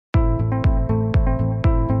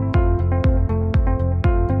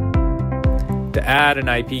To add an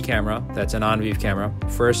IP camera, that's an ONVIF camera,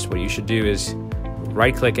 first what you should do is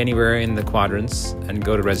right-click anywhere in the quadrants and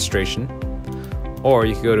go to registration. Or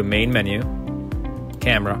you can go to main menu,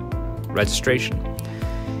 camera, registration.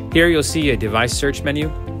 Here you'll see a device search menu.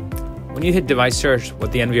 When you hit device search,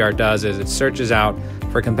 what the NVR does is it searches out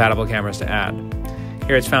for compatible cameras to add.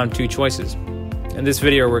 Here it's found two choices. In this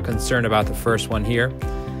video we're concerned about the first one here.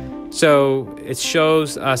 So it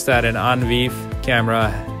shows us that an ONVIF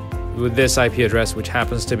camera with this IP address, which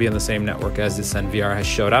happens to be on the same network as this NVR, has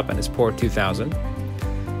showed up and is port 2000.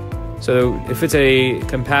 So if it's a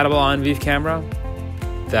compatible ONVIF camera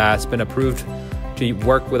that's been approved to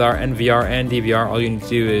work with our NVR and DVR, all you need to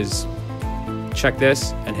do is check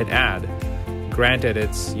this and hit add. Granted,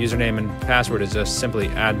 its username and password is just simply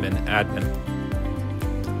admin,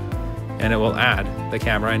 and it will add the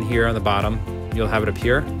camera, and here on the bottom you'll have it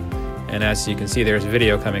appear, and as you can see there's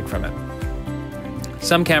video coming from it.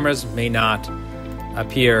 Some cameras may not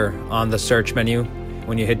appear on the search menu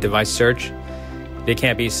when you hit device search. They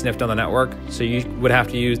can't be sniffed on the network, so you would have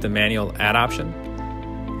to use the manual add option.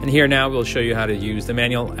 And here now we'll show you how to use the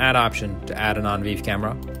manual add option to add an ONVIF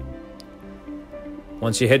camera.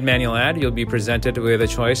 Once you hit manual add, you'll be presented with a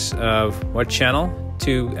choice of what channel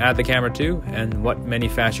to add the camera to and what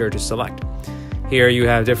manufacturer to select. Here you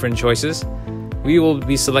have different choices. We will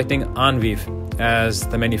be selecting ONVIF as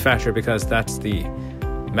the manufacturer because that's the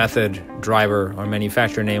method, driver, or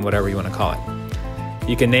manufacturer name, whatever you want to call it.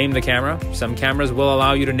 You can name the camera. Some cameras will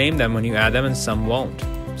allow you to name them when you add them and some won't.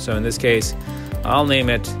 So in this case, I'll name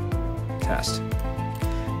it test.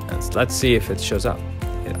 And let's see if it shows up.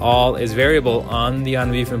 It all is variable on the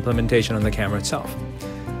ONVIF implementation on the camera itself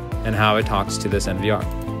and how it talks to this NVR.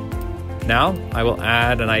 Now I will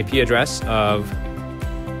add an IP address of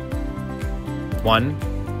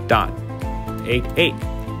 1.88.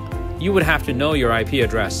 You would have to know your IP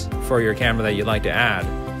address for your camera that you'd like to add.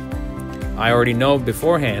 I already know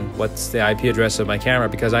beforehand what's the IP address of my camera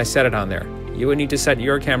because I set it on there. You would need to set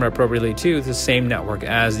your camera appropriately to the same network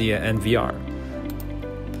as the NVR.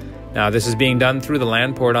 Now this is being done through the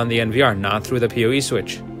LAN port on the NVR, not through the PoE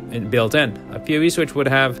switch built in. A PoE switch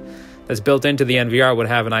that's built into the NVR would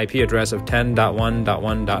have an IP address of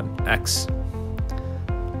 10.1.1.x.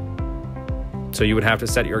 So you would have to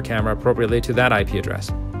set your camera appropriately to that IP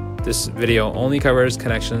address. This video only covers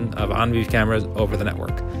connection of ONVIF cameras over the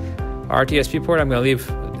network. RTSP port, I'm going to leave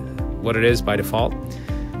what it is by default.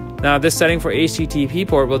 Now this setting for HTTP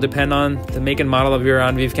port will depend on the make and model of your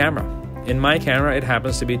ONVIF camera. In my camera it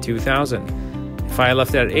happens to be 2000. If I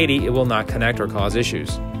left it at 80, it will not connect or cause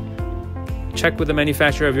issues. Check with the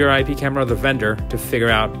manufacturer of your IP camera or the vendor to figure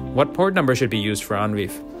out what port number should be used for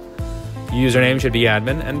ONVIF. Username should be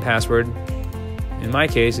admin and password, in my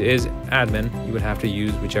case, is admin. You would have to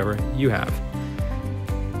use whichever you have.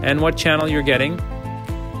 And what channel you're getting.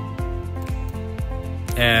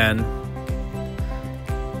 And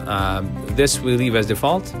this we leave as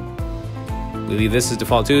default. We leave this as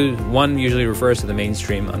default too. 1 usually refers to the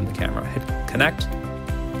mainstream on the camera. Hit connect.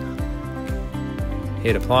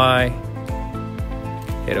 Hit apply.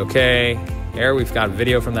 Hit OK. Here we've got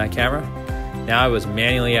video from that camera. Now it was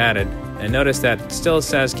manually added. And notice that it still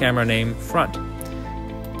says camera name front.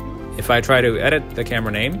 If I try to edit the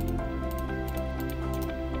camera name,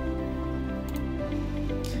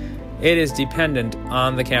 it is dependent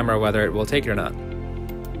on the camera whether it will take it or not.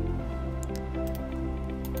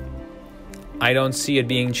 I don't see it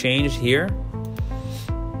being changed here,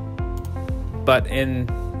 but in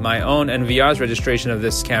my own NVR's registration of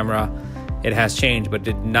this camera, it has changed, but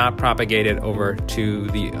did not propagate it over to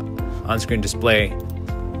the on-screen display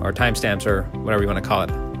or timestamps or whatever you want to call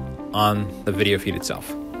it on the video feed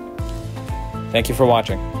itself. Thank you for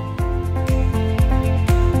watching.